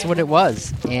what it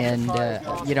was. And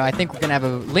I think we're gonna have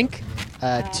a link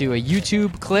to a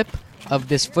YouTube clip of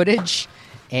this footage,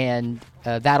 and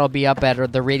that'll be up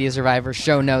at the Radio Survivor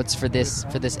show notes for this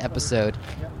episode.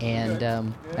 And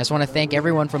I just want to thank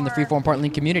everyone from the Freeform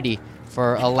Portland community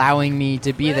for allowing me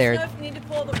to be there. You need to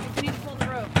pull the rope.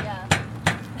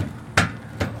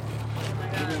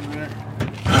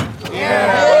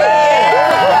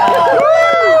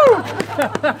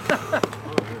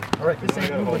 All right, this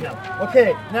ain't moving now.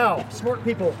 Okay, now, smart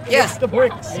people, Yes. lift the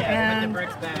bricks and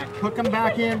hook them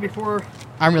back in before.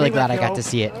 I'm really we glad let I got go. to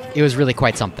see it. It was really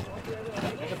quite something.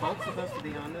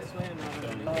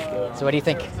 So what do you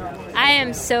think? I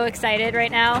am so excited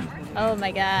right now. Oh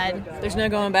my God. There's no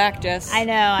going back, Jess. I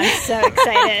know, I'm so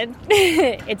excited.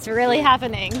 It's really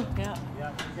happening. Yeah.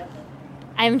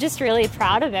 I'm just really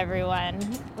proud of everyone.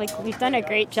 Like, we've done a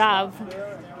great job.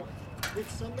 Did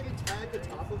somebody tag the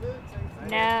top of it?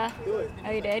 No.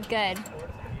 Oh, you did? Good.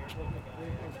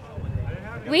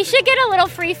 We should get a little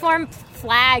freeform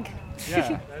flag.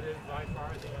 Yeah.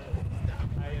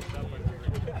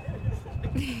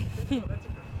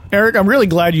 Eric, I'm really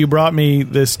glad you brought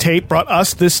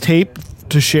us this tape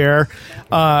to share,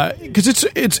 because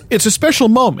it's a special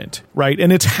moment, right?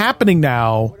 And it's happening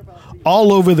now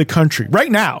all over the country right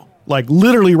now, like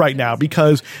literally right now,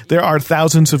 because there are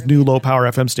thousands of new low power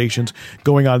FM stations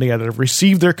going on together that have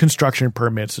received their construction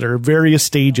permits. There are various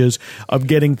stages of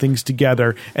getting things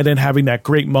together and then having that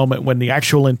great moment when the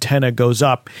actual antenna goes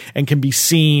up and can be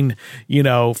seen,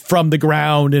 from the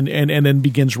ground and then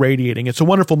begins radiating. It's a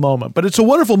wonderful moment, but it's a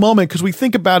wonderful moment because we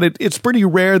think about it. It's pretty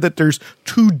rare that there's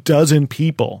 24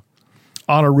 people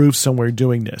on a roof somewhere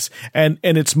doing this, and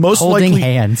it's most Holding likely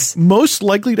hands. most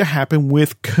likely to happen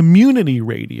with community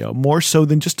radio more so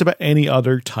than just about any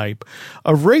other type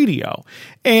of radio.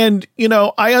 And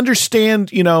I understand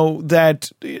that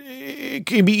it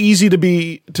can be easy to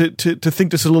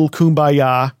think this is a little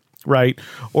kumbaya, right,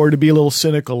 or to be a little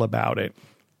cynical about it,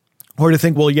 or to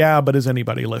think, well, yeah, but is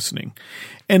anybody listening?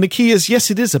 And the key is,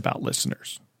 yes, it is about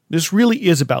listeners. This really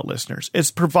is about listeners.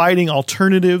 It's providing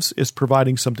alternatives. It's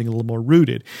providing something a little more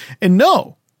rooted. And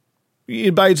no,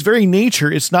 by its very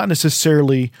nature, it's not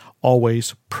necessarily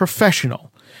always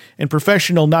professional. And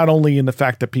professional not only in the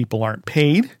fact that people aren't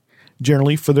paid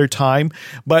generally for their time,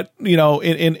 but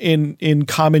in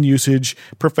common usage,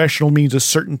 professional means a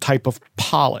certain type of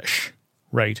polish.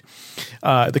 Right.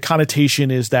 The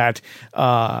connotation is that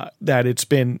it's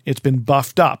been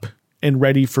buffed up and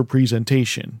ready for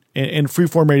presentation. And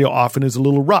freeform radio often is a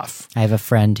little rough. I have a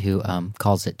friend who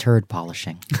calls it turd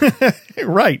polishing.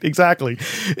 Right, exactly.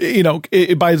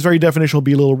 It, by its very definition, will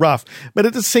be a little rough. But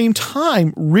at the same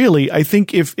time, really, I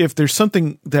think if there's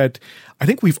something that I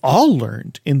think we've all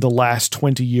learned in the last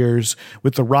 20 years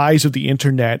with the rise of the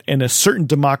internet and a certain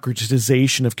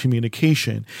democratization of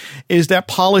communication, is that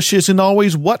polish isn't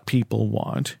always what people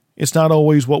want. It's not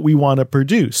always what we want to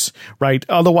produce, right?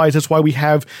 Otherwise, that's why we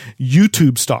have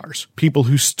YouTube stars, people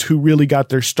who really got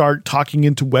their start talking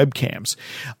into webcams.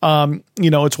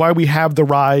 It's why we have the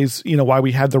rise, why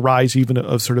we had the rise even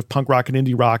of sort of punk rock and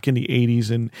indie rock in the 80s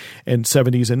and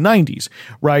 70s and 90s,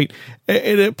 right?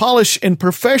 Polish and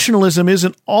professionalism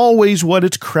isn't always what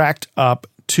it's cracked up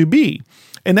to be.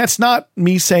 And that's not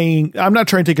me saying, I'm not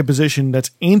trying to take a position that's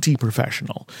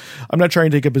anti-professional. I'm not trying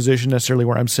to take a position necessarily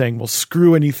where I'm saying, well,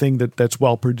 screw anything that's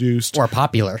well produced. Or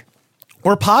popular.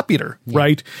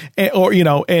 Right?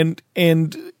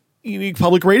 And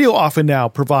public radio often now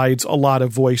provides a lot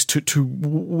of voice to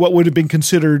what would have been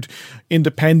considered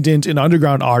independent and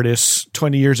underground artists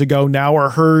 20 years ago now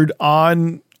are heard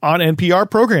on NPR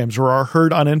programs or are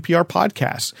heard on NPR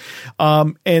podcasts.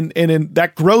 And in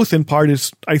that growth in part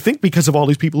is, I think, because of all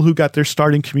these people who got their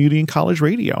start in community and college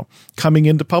radio coming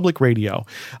into public radio.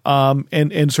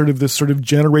 And sort of this sort of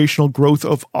generational growth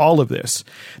of all of this.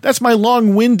 That's my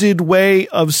long-winded way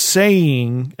of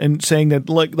saying that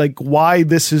like why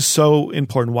this is so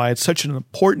important, why it's such an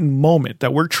important moment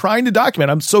that we're trying to document.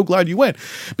 I'm so glad you went,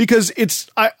 because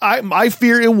I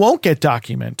fear it won't get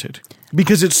documented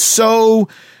because it's so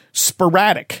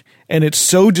sporadic and it's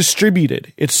so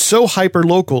distributed. It's so hyper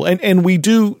local. And we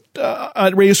do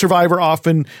at Radio Survivor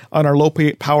often on our Low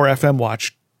Power FM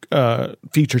Watch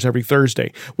features every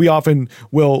Thursday. We often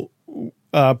will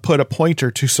put a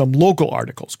pointer to some local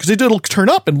articles because it'll turn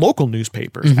up in local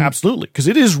newspapers. Absolutely. Because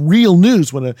it is real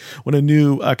news when a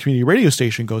new community radio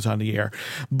station goes on the air.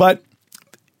 But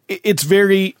it's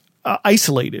very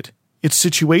isolated. It's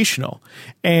situational.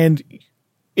 And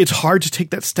it's hard to take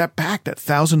that step back, that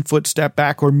 1,000-foot step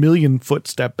back or 1,000,000-foot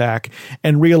step back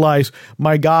and realize,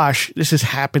 my gosh, this is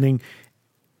happening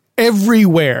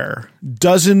everywhere.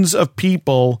 Dozens of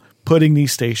people putting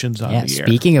these stations on the air.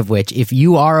 Speaking of which, if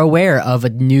you are aware of a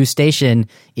new station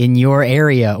in your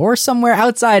area or somewhere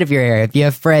outside of your area, if you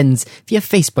have friends, if you have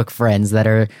Facebook friends that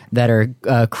are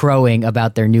crowing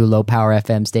about their new low power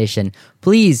FM station,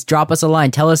 please drop us a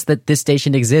line. Tell us that this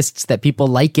station exists, that people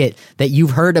like it, that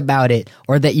you've heard about it,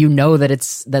 or that you know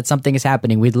that something is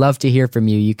happening. We'd love to hear from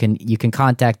you. You can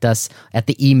contact us at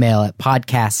the email at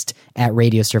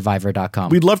podcast@radiosurvivor.com.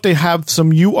 We'd love to have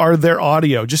some You Are There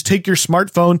audio. Just take your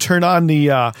smartphone, turn on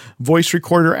the voice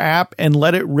recorder app, and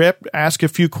let it rip. Ask a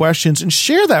few questions and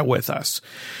share that with us.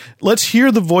 Let's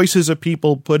hear the voices of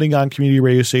people putting on community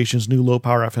radio stations, new low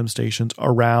power FM stations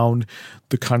around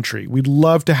the country. We'd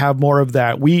love to have more of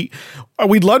that. We'd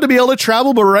love to be able to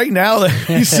travel, but right now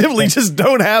we simply just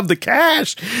don't have the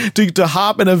cash to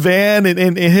hop in a van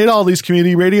and hit all these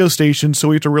community radio stations. So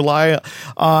we have to rely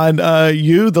on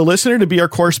you, the listener, to be our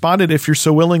correspondent if you're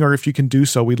so willing, or if you can do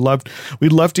so. We'd love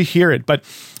to hear it. But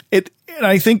and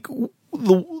I think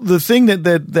the thing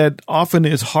that often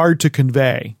is hard to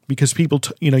convey, because people,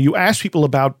 you ask people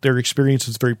about their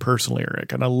experiences very personally,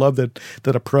 Eric, and I love that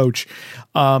approach,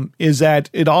 is that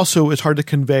it also is hard to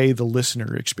convey the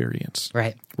listener experience.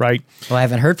 Right. Right. Well, I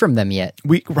haven't heard from them yet.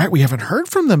 We haven't heard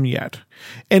from them yet.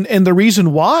 And the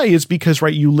reason why is because,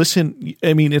 right, you listen,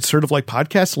 I mean, it's sort of like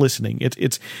podcast listening.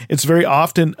 It's very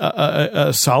often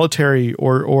a solitary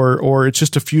or it's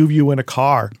just a few of you in a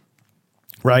car.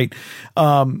 Right.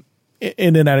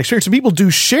 In that experience, and people do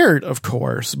share it, of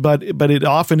course, but it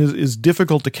often is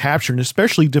difficult to capture, and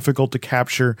especially difficult to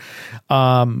capture,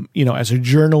 as a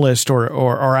journalist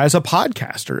or as a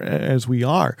podcaster, as we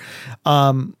are.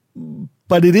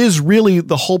 But it is really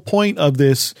the whole point of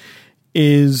this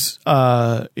is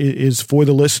for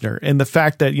the listener, and the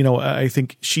fact that I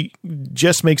think she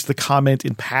just makes the comment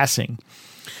in passing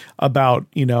about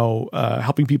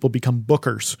helping people become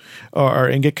bookers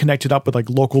and get connected up with like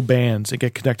local bands and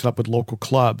get connected up with local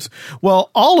clubs.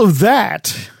 Well, all of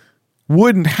that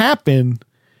wouldn't happen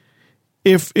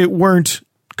if it weren't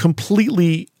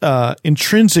completely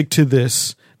intrinsic to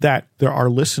this, that there are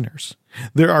listeners.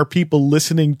 There are people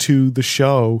listening to the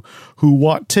show who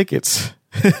want tickets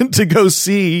to go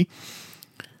see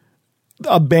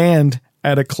a band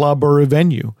at a club or a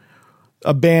venue,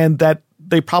 a band that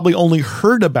they probably only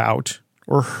heard about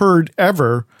or heard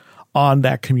ever on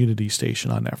that community station,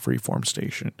 on that freeform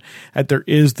station. That there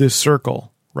is this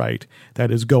circle, right, that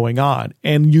is going on.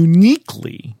 And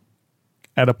uniquely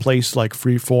at a place like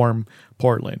Freeform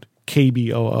Portland,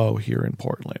 KBOO here in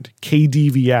Portland,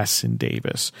 KDVS in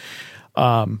Davis,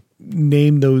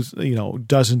 name those,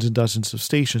 dozens and dozens of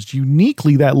stations.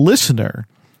 Uniquely, that listener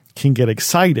can get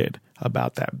excited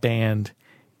about that band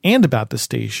and about the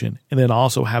station, and then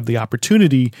also have the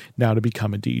opportunity now to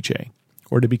become a DJ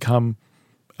or to become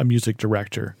a music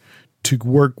director, to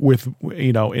work with,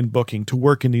 in booking, to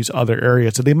work in these other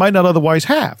areas that they might not otherwise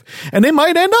have. And they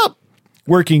might end up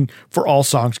working for All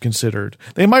Songs Considered.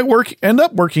 They might end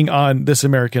up working on This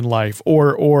American Life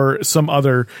or some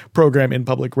other program in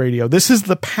public radio. This is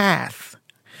the path.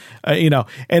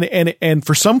 And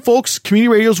for some folks, community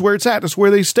radio is where it's at. That's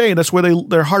where they stay. And that's where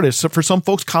their heart is. So for some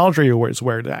folks, college radio is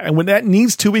where it's at. And when that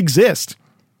needs to exist,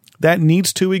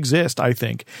 I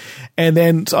think. And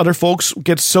then other folks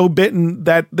get so bitten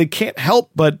that they can't help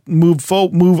but move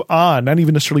on, not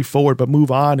even necessarily forward, but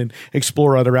move on and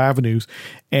explore other avenues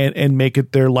and make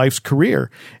it their life's career.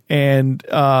 And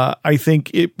I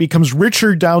think it becomes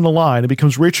richer down the line. It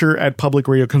becomes richer at public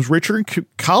radio, it becomes richer in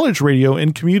college radio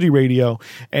and community radio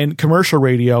and commercial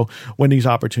radio when these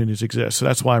opportunities exist. So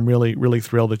that's why I'm really, really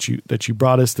thrilled that you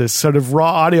brought us this sort of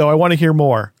raw audio. I want to hear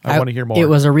more. I want to hear more. It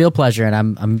was a real pleasure, and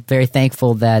I'm very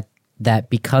thankful that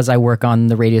because I work on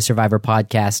the Radio Survivor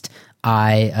podcast,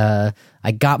 I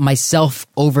got myself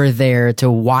over there to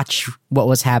watch what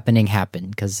was happening happen,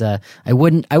 because I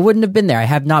wouldn't have been there. I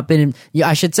have not been.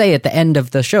 I should say at the end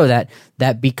of the show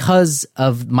that because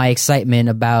of my excitement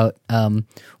about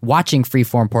watching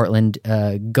Freeform Portland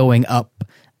going up,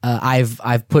 I've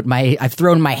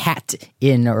thrown my hat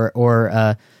in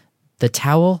or the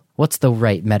towel. What's the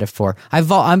right metaphor? I've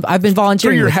been volunteering.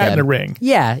 Throw your with hat them. in a ring.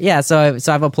 Yeah. So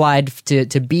I've applied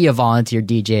to be a volunteer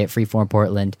DJ at Freeform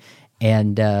Portland,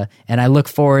 and I look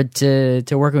forward to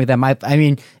working with them. I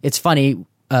mean, it's funny.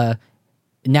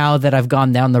 Now that I've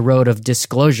gone down the road of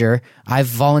disclosure, I've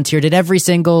volunteered at every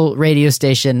single radio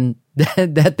station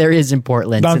that there is in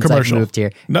Portland since I've moved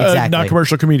here. Exactly.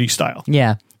 Non-commercial community style.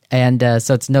 Yeah. And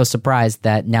so it's no surprise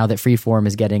that now that Freeform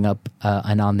is getting up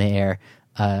and on the air,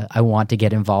 I want to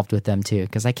get involved with them too,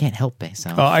 because I can't help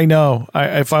myself. I know.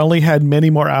 If I only had many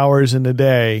more hours in the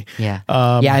day. Yeah.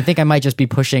 I think I might just be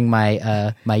pushing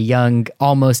my my young,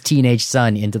 almost teenage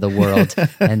son into the world,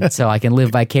 and so I can live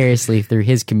vicariously through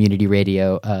his community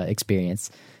radio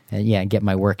experience, and get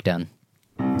my work done.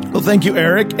 Well, thank you,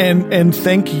 Eric, and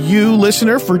thank you,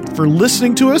 listener, for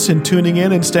listening to us and tuning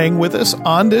in and staying with us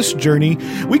on this journey.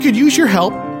 We could use your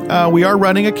help. We are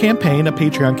running a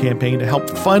Patreon campaign to help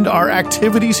fund our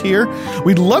activities here.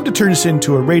 We'd love to turn this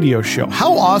into a radio show.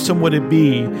 How awesome would it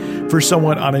be for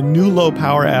someone on a new low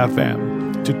power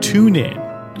FM to tune in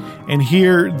and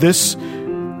hear this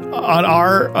on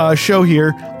our show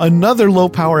here, another low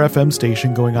power FM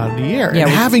station going on in the air, and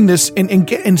having this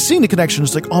and seeing the connection.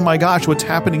 It's like, oh my gosh, what's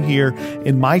happening here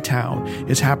in my town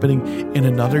is happening in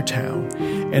another town,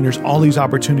 and there's all these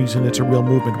opportunities, and it's a real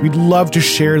movement. We'd love to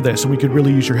share this, and we could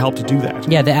really use your help to do that.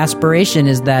 Yeah, the aspiration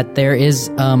is that there is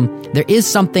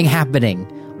something happening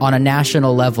on a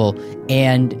national level,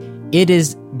 and it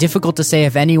is difficult to say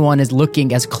if anyone is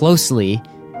looking as closely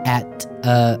at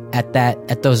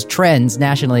those trends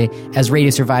nationally as Radio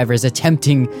Survivor is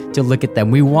attempting to look at them.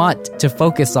 We want to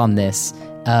focus on this.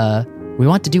 We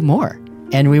want to do more,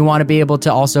 and we want to be able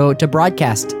to also to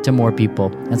broadcast to more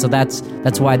people. And so that's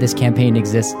why this campaign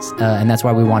exists, and that's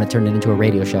why we want to turn it into a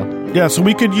radio show. Yeah, so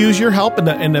we could use your help,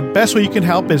 and the best way you can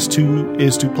help is to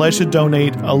pledge to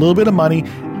donate a little bit of money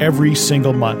every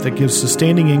single month. It gives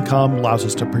sustaining income, allows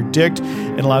us to predict,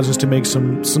 and allows us to make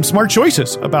some smart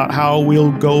choices about how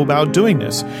we'll go about doing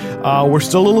this. We're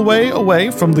still a little way away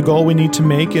from the goal we need to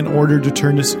make in order to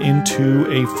turn this into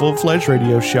a full-fledged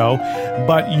radio show,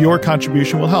 but your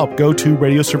contribution will help. Go to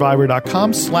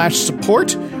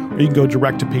radiosurvivor.com/support, or you can go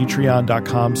direct to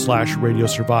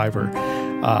patreon.com/radiosurvivor.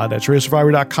 That's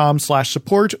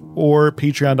radiosurvivor.com/support or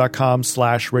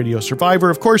patreon.com/radiosurvivor.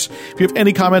 Of course, if you have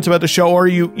any comments about the show, or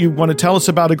you want to tell us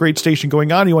about a great station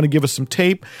going on, you want to give us some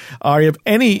tape, or you have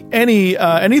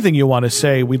anything you want to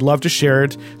say, we'd love to share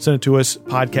it. Send it to us,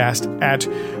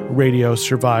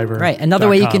 podcast@radiosurvivor.com. Right. Another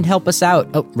way you can help us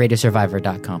out,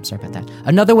 radiosurvivor.com. Sorry about that.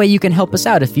 Another way you can help us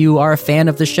out if you are a fan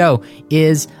of the show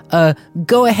is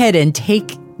go ahead and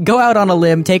go out on a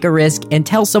limb, take a risk, and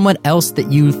tell someone else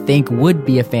that you think would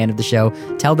be a fan of the show.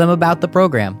 Tell them about the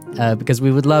program, because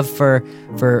we would love for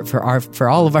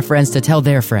all of our friends to tell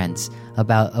their friends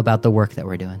about the work that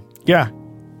we're doing. Yeah,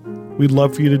 we'd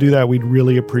love for you to do that. We'd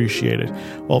really appreciate it.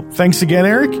 Well, thanks again,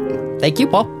 Eric. Thank you,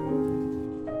 Paul.